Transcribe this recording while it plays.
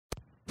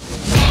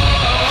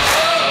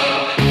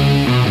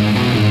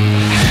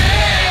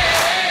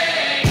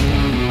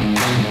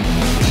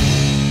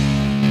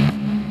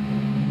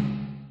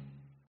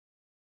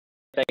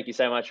you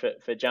so much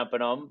for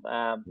jumping on.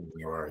 No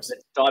worries.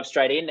 Let's dive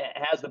straight in.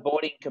 How's the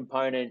boarding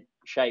component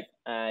shape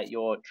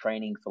your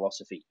training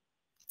philosophy?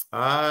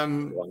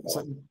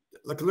 So,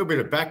 like a little bit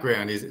of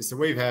background is, so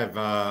we have,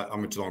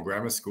 I'm at Geelong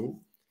Grammar School.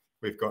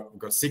 We've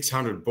got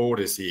 600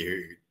 boarders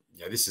here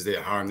who, this is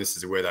their home, this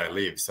is where they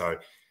live. So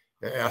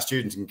our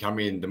students can come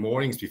in the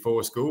mornings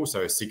before school,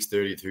 so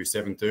 6:30 through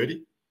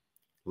 7:30,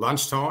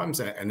 lunchtimes,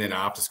 and then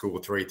after school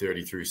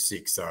 3:30 through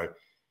 6. So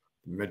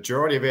the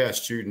majority of our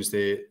students,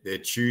 they're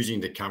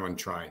choosing to come and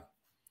train.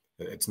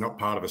 It's not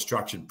part of a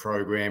structured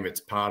program.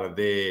 It's part of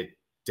their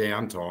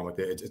downtime. Like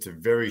it's a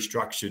very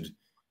structured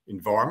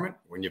environment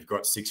when you've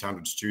got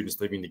 600 students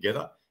living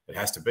together. It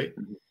has to be.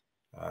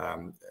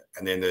 And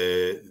then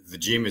the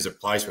gym is a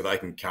place where they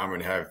can come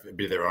and have a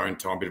bit of their own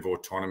time, a bit of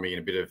autonomy,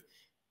 and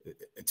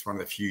it's one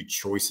of the few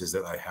choices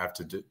that they have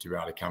to be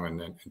able to come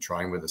and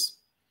train with us.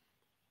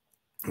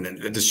 And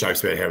then it just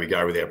shows about how we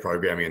go with our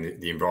programming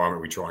and the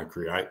environment we try and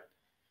create.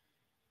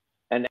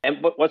 And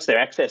what's their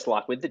access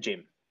like with the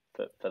gym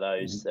for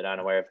those that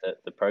aren't aware of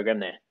the program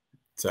there?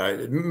 So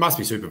it must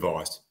be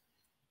supervised.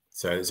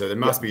 So there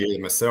must be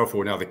either myself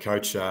or another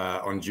coach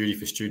on duty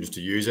for students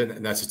to use it,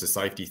 and that's just a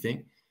safety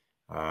thing.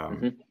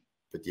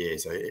 But yeah,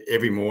 so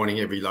every morning,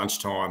 every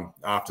lunchtime,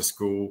 after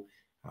school,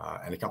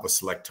 and a couple of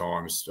select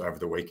times over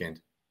the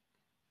weekend.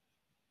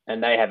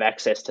 And they have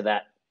access to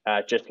that,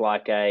 just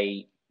like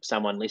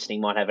someone listening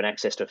might have an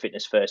access to a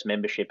Fitness First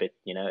membership.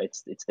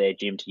 It's their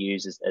gym to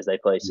use as they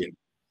please.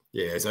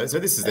 Yeah. So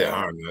this is their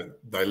home.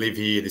 They live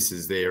here. This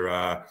is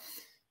their.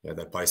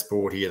 They play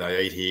sport here.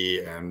 They eat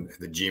here, and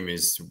the gym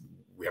is.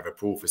 We have a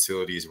pool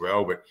facility as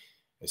well, but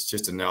it's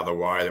just another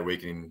way that we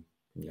can,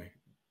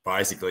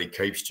 basically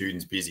keep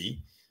students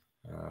busy.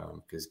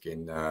 Because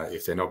again,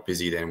 if they're not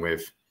busy, then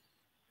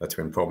that's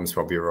when problems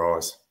probably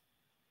arise.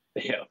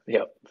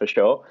 Yeah, for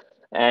sure.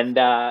 And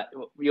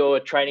your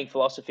training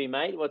philosophy,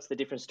 mate, what's the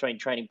difference between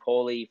training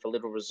poorly for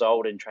little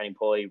result and training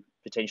poorly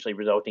potentially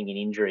resulting in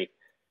injury?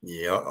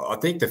 Yeah, I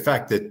think the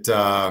fact that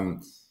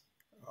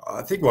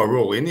I think why we're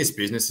all in this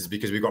business is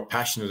because we got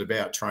passionate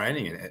about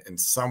training, and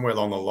somewhere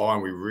along the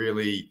line we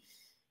really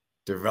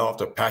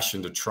developed a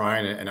passion to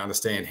train and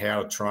understand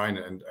how to train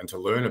and to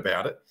learn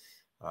about it.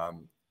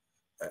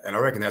 And I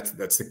reckon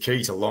that's the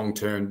key to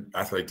long-term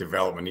athlete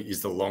development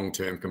is the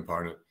long-term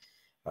component.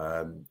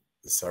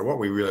 So what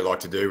we really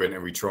like to do,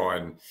 and we try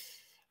and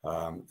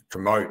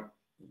promote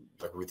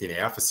within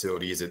our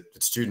facility, is that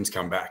students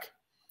come back.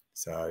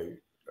 So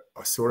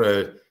I sort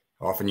of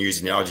often use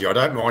the analogy, I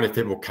don't mind if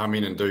people come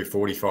in and do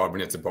 45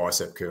 minutes of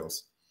bicep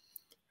curls,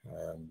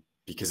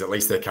 because at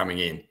least they're coming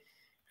in.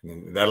 And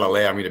then that'll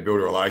allow me to build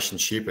a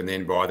relationship. And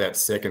then by that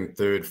second,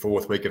 third,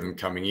 fourth week of them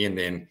coming in,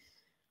 then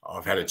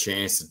I've had a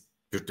chance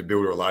to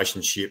build a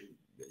relationship,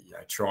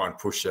 try and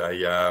push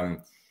a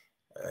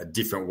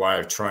different way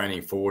of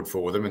training forward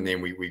for them. And then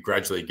we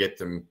gradually get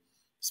them,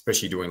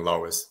 especially doing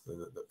lowers.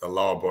 The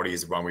lower body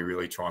is the one we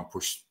really try and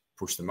push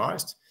the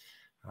most.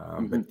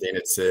 But then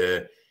it's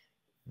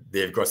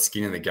they've got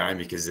skin in the game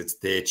because it's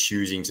they're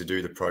choosing to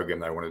do the program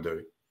they want to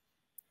do.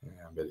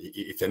 But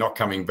if they're not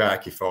coming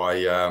back, if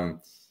I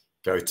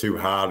go too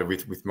hard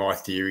with my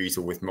theories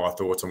or with my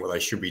thoughts on what they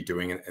should be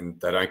doing, and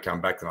they don't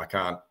come back, then I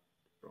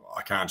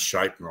can't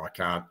shape them, or I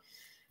can't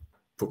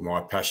put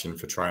my passion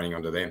for training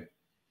onto them.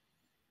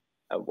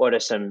 What are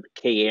some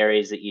key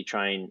areas that you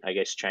change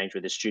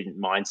with the student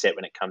mindset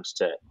when it comes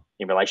to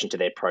in relation to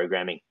their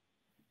programming?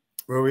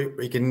 Well,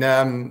 we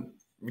can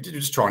we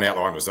just try and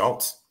outline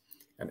results,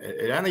 and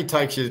it only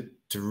takes you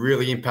to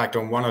really impact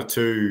on one or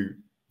two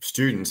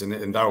students,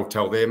 and they'll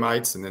tell their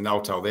mates, and then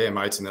they'll tell their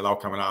mates, and then they'll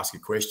come and ask you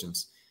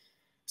questions.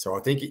 So I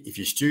think if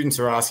your students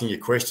are asking you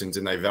questions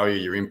and they value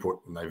your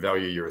input and they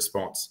value your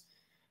response,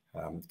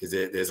 because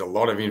there's a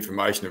lot of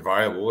information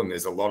available and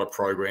there's a lot of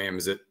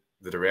programs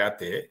that are out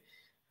there.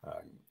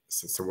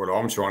 So what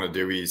I'm trying to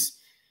do is,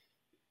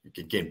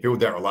 again,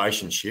 build that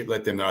relationship,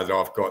 let them know that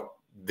I've got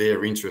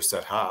their interests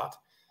at heart,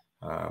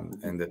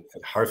 and that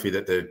hopefully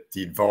that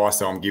the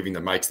advice I'm giving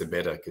them makes them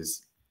better.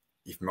 Because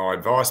if my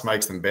advice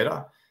makes them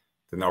better,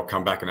 then they'll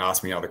come back and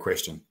ask me another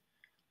question.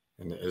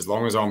 And as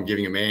long as I'm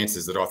giving them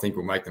answers that I think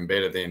will make them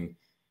better, then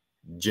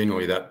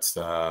generally that's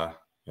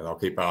they'll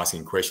keep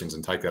asking questions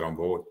and take that on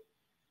board.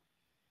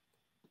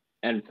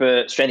 And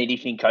for strength and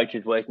conditioning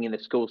coaches working in the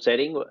school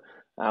setting,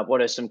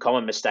 what are some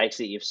common mistakes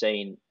that you've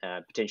seen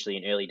potentially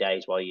in early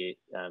days while you're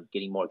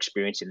getting more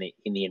experience in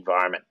the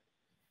environment?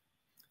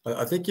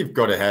 I think you've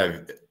got to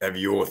have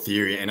your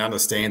theory and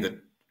understand that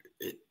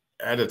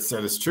at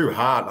its true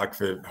heart, like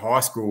for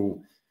high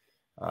school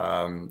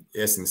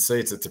S&C,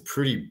 it's a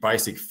pretty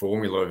basic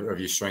formula of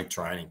your strength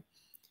training.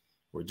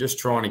 We're just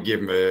trying to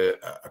give them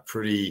a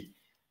pretty,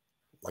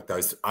 like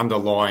those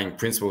underlying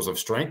principles of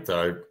strength.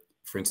 So,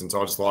 for instance,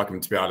 I just like them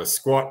to be able to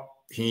squat,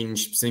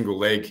 hinge, single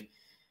leg,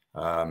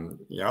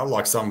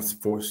 like some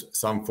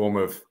form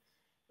of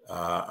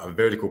a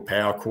vertical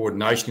power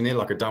coordination in there,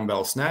 like a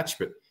dumbbell snatch.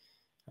 But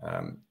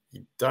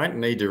you don't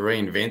need to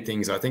reinvent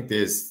things. I think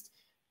the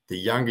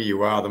younger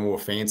you are, the more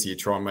fancy you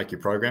try and make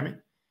your programming.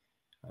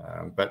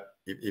 But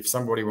if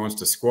somebody wants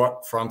to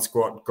squat, front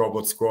squat,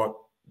 goblet squat,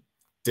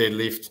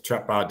 deadlift,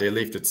 trap bar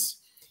deadlift,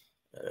 it's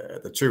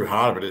the true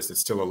heart of it is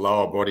it's still a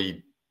lower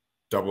body,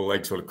 double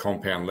leg sort of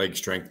compound leg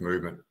strength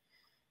movement.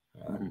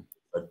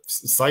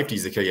 Safety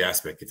is the key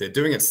aspect. If they're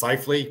doing it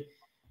safely,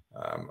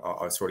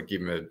 I sort of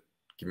give them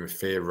a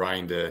fair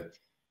rein to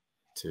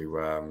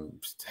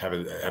have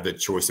the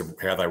choice of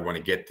how they want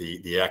to get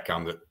the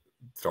outcome that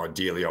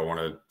ideally I want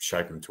to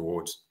shape them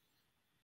towards.